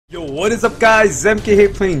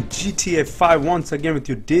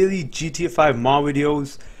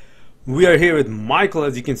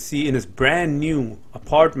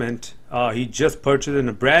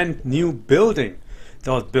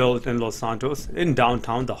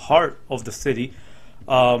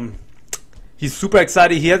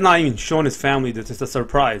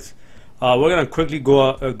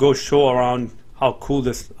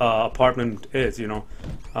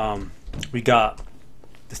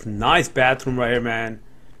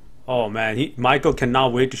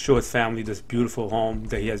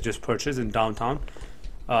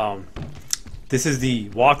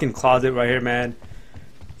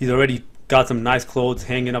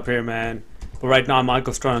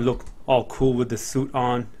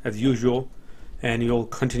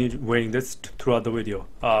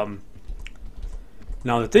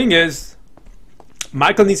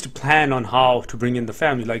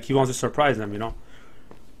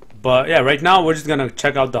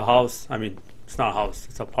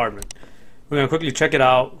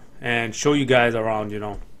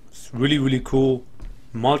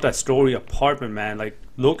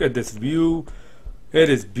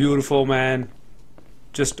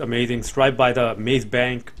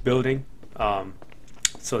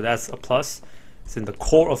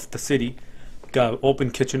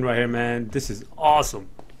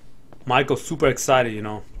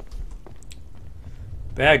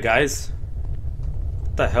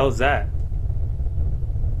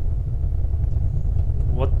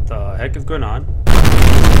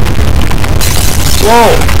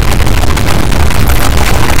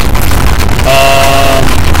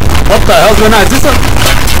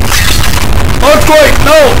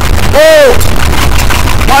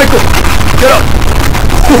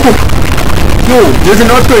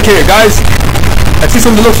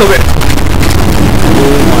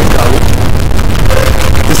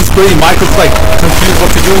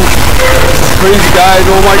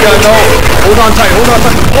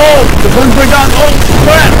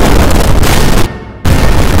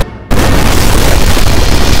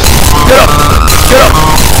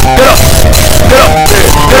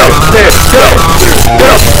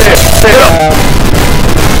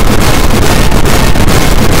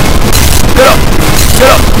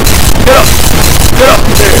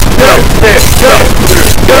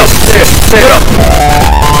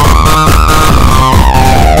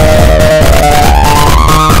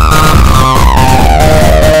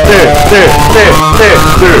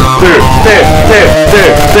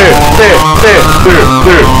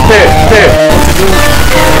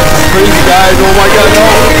Crazy guys, oh my god, no!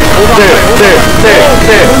 Hold on,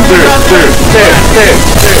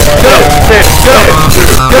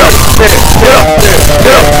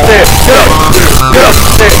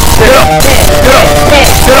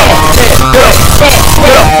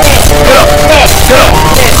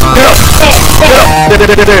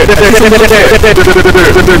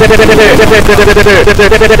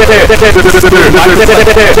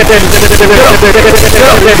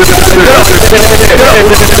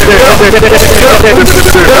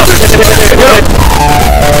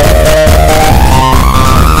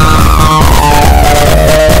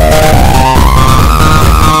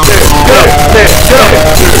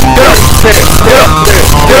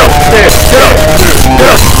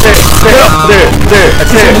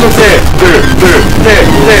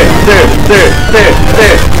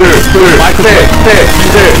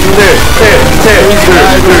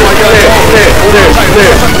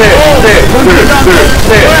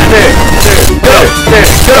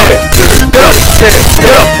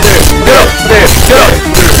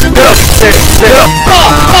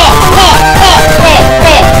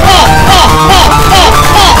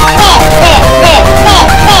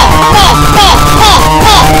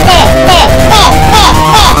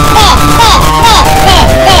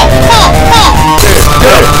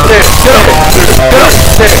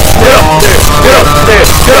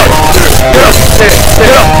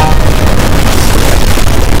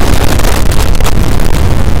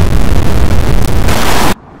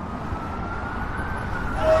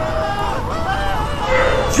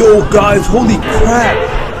 Yo guys, holy crap!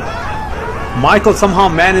 Michael somehow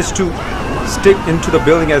managed to stick into the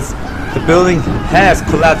building as the building has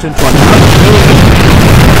collapsed into another building.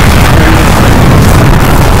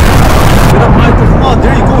 Get up, Michael, come on,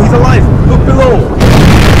 there you go, he's alive. Look below.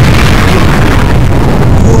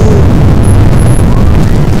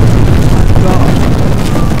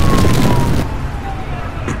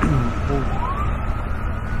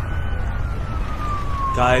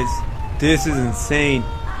 Guys, this is insane.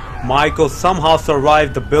 Michael somehow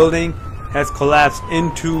survived. The building has collapsed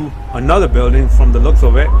into another building from the looks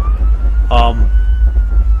of it.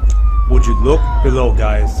 Would you look below,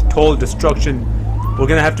 guys? Total destruction. We're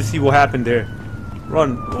gonna have to see what happened there.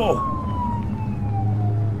 Run. Whoa.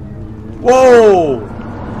 Whoa!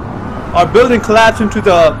 Our building collapsed into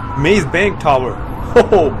the Maze Bank Tower.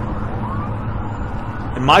 Whoa!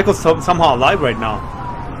 And Michael's somehow alive right now.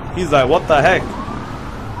 He's like, what the heck?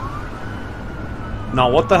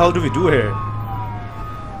 Now what the hell do we do here?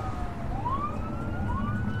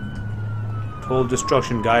 Total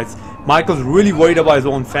destruction, guys. Michael's really worried about his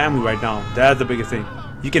own family right now. That's the biggest thing.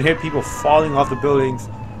 You can hear people falling off the buildings.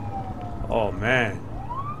 Oh man.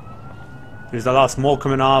 There's a lot of smoke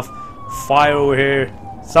coming off. Fire over here.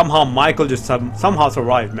 Somehow Michael just somehow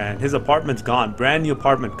survived, man. His apartment's gone. Brand new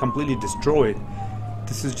apartment, completely destroyed.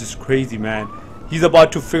 This is just crazy, man. He's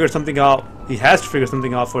about to figure something out. He has to figure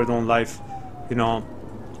something out for his own life. You know.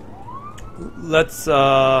 Let's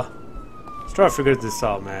try to figure this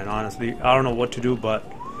out, man. Honestly, I don't know what to do, but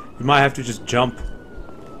we might have to just jump.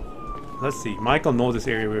 Let's see. Michael knows this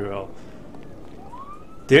area very well.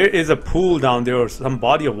 There is a pool down there, or some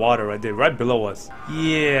body of water right there, right below us.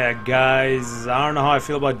 Yeah, guys, I don't know how I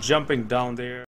feel about jumping down there.